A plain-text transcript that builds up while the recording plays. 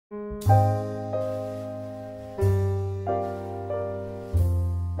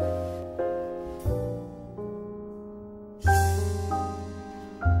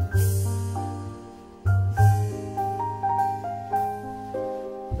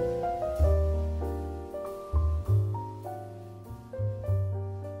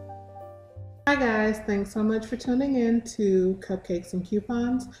Hi guys, thanks so much for tuning in to Cupcakes and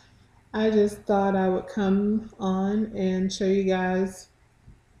Coupons. I just thought I would come on and show you guys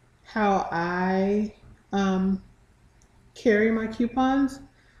how I carry my coupons.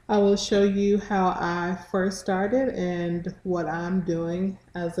 I will show you how I first started and what I'm doing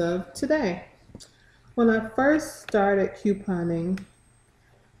as of today. When I first started couponing,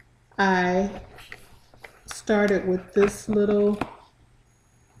 I started with this little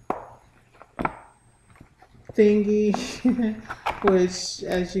thingy, which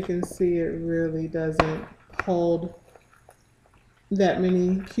as you can see, it really doesn't hold that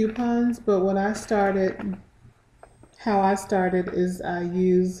many coupons. But what I started, how I started is I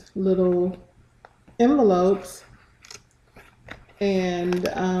use little envelopes, and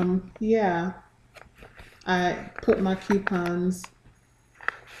yeah, I put my coupons,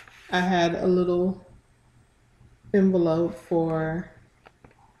 I had a little envelope for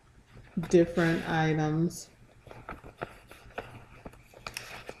different items.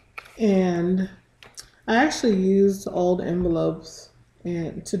 And I actually used old envelopes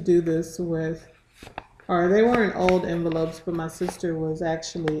and to do this with, or they weren't old envelopes, but my sister was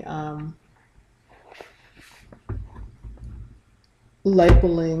actually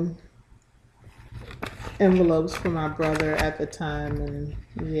labeling envelopes for my brother at the time, and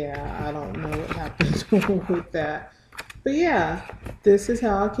yeah, I don't know what happened with that. But yeah, this is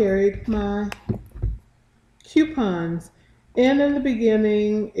how I carried my coupons. And in the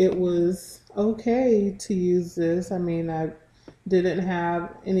beginning, it was okay to use this. I mean, I didn't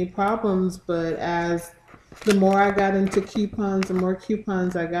have any problems, but as the more I got into coupons, the more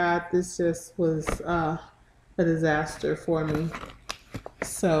coupons I got, this just was a disaster for me.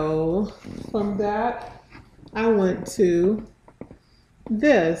 So from that, I went to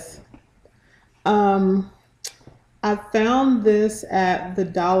this. I found this at the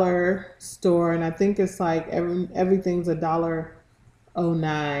dollar store, and I think it's like everything's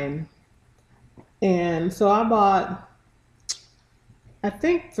 $1.09. And so I bought, I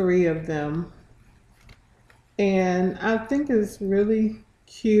think 3 of them, and I think it's really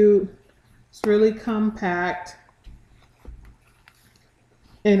cute. It's really compact,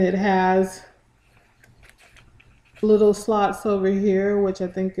 and it has little slots over here, which I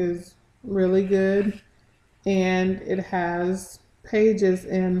think is really good. And it has pages,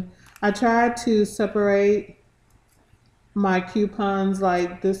 and I tried to separate my coupons.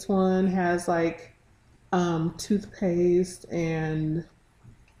 Like this one has like toothpaste and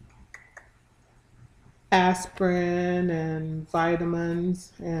aspirin and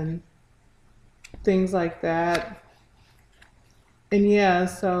vitamins and things like that. And yeah,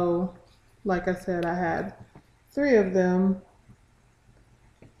 so like I said, I had 3 of them,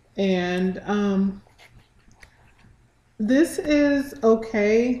 and this is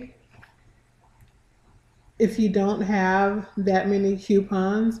okay if you don't have that many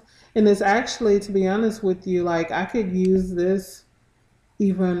coupons. And it's actually, to be honest with you, like I could use this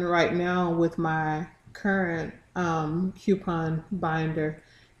even right now with my current coupon binder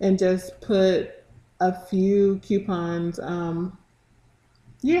and just put a few coupons,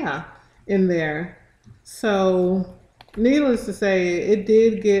 yeah, in there. So needless to say, it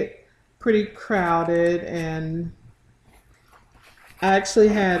did get pretty crowded, and I actually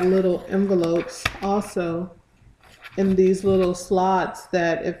had little envelopes also in these little slots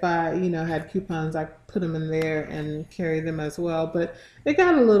that if I, had coupons, I put them in there and carry them as well. But it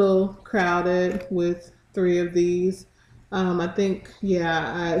got a little crowded with 3 of these. I think,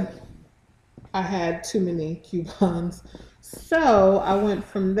 yeah, I had too many coupons. So I went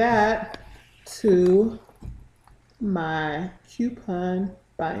from that to my coupon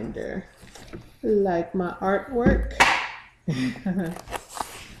binder, like my artwork.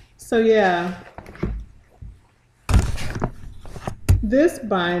 So yeah, this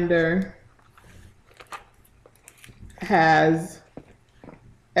binder has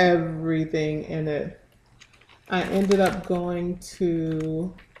everything in it. I ended up going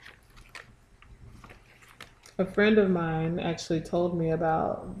to, a friend of mine actually told me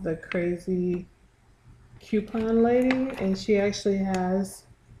about the crazy coupon lady, and she actually has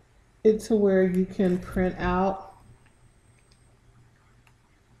it to where you can print out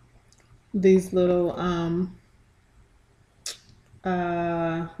these little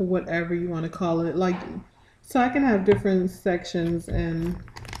whatever you want to call it, like, so I can have different sections and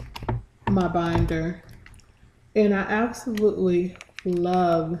my binder. And I absolutely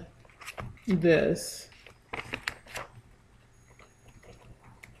love this.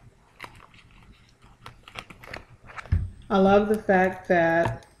 I love the fact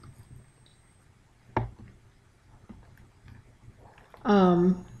that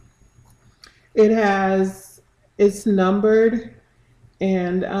it's numbered,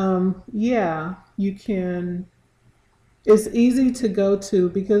 and yeah, you can, it's easy to go to,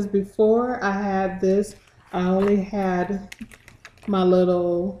 because before I had this, I only had my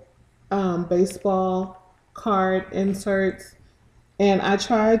little baseball card inserts, and I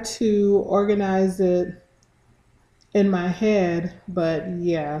tried to organize it in my head, but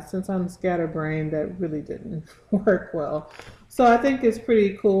yeah, since I'm scatterbrained, that really didn't work well. So I think it's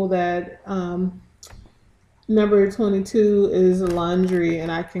pretty cool that number 22 is laundry,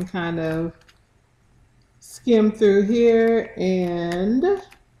 and I can kind of skim through here and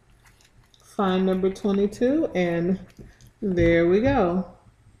find number 22, and there we go,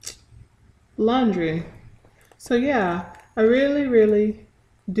 laundry. So yeah, I really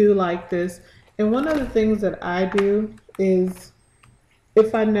do like this. And one of the things that I do is,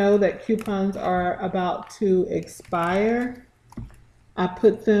 if I know that coupons are about to expire, I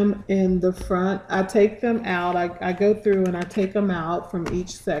put them in the front. I take them out. I go through and I take them out from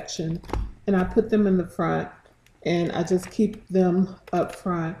each section, and I put them in the front, and I just keep them up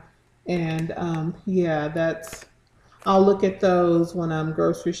front. And yeah, I'll look at those when I'm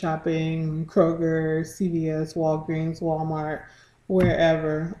grocery shopping, Kroger, CVS, Walgreens, Walmart,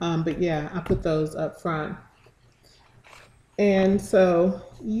 wherever. But yeah, I put those up front. And so,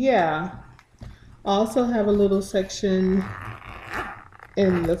 yeah, I also have a little section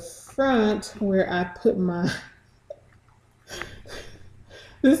in the front where I put my,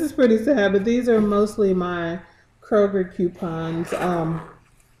 this is pretty sad, but these are mostly my Kroger coupons,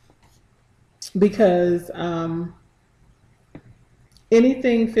 because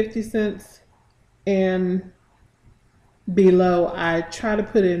anything 50 cents and below, I try to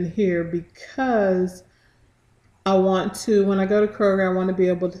put in here, because I want to, when I go to Kroger, I want to be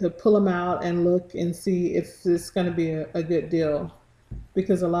able to pull them out and look and see if it's going to be a good deal.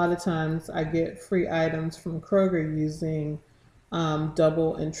 Because a lot of times I get free items from Kroger using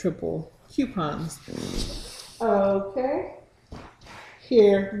double and triple coupons. Okay.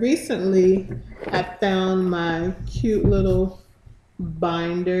 Here, recently, I found my cute little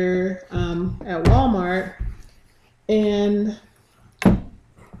binder at Walmart, and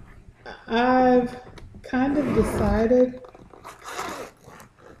I've kind of decided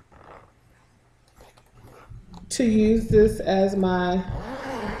to use this as my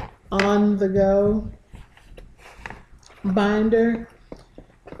on-the-go binder.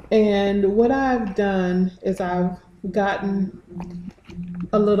 And what I've done is I've gotten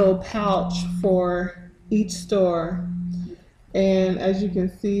a little pouch for each store. And as you can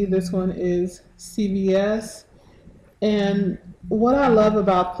see, this one is CVS. And what I love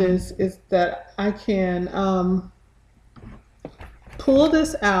about this is that I can pull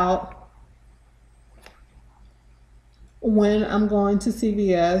this out when I'm going to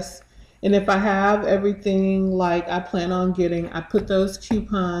CVS. And if I have everything like I plan on getting, I put those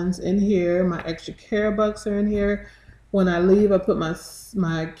coupons in here. My extra care bucks are in here. When I leave, I put my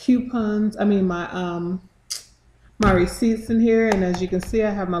coupons, my receipts in here. And as you can see, I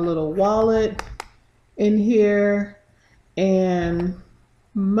have my little wallet in here and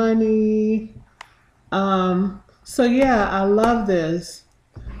money. So yeah, I love this.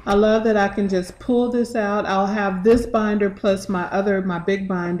 I love that I can just pull this out. I'll have this binder plus my big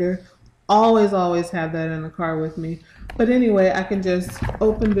binder. Always have that in the car with me. But anyway, I can just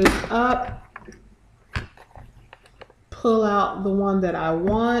open this up, pull out the one that I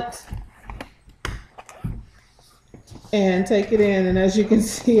want, and take it in. And as you can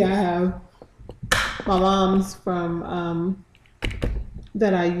see, I have my mom's from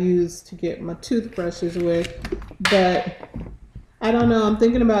that I use to get my toothbrushes with. But I don't know, I'm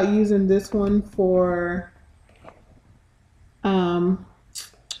thinking about using this one for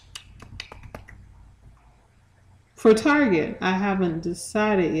Target. I haven't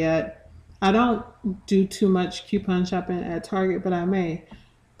decided yet. I don't do too much coupon shopping at Target, but I may.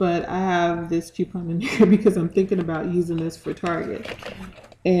 But I have this coupon in here because I'm thinking about using this for Target.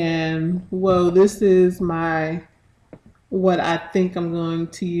 And whoa, this is what I think I'm going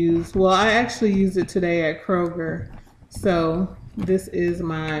to use. Well, I actually used it today at Kroger. So this is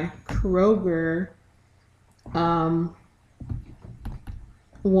my Kroger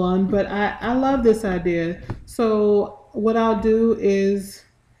one, but I love this idea. So what I'll do is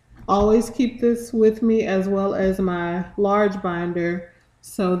always keep this with me, as well as my large binder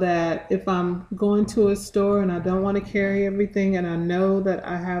so that if I'm going to a store and I don't want to carry everything and I know that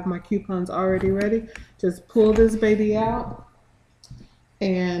I have my coupons already ready, just pull this baby out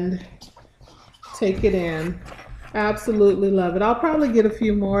and take it in. Absolutely love it. I'll probably get a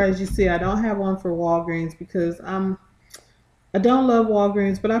few more. As you see, I don't have one for Walgreens because I don't love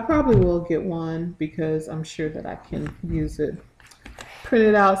Walgreens, but I probably will get one because I'm sure that I can use it.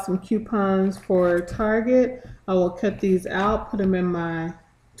 Printed out some coupons for Target. I will cut these out, put them in my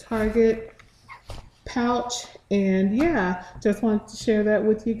Target pouch, and yeah, just wanted to share that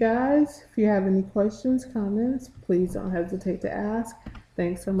with you guys. If you have any questions, comments, please don't hesitate to ask.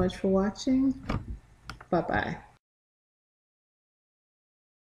 Thanks so much for watching. Bye bye.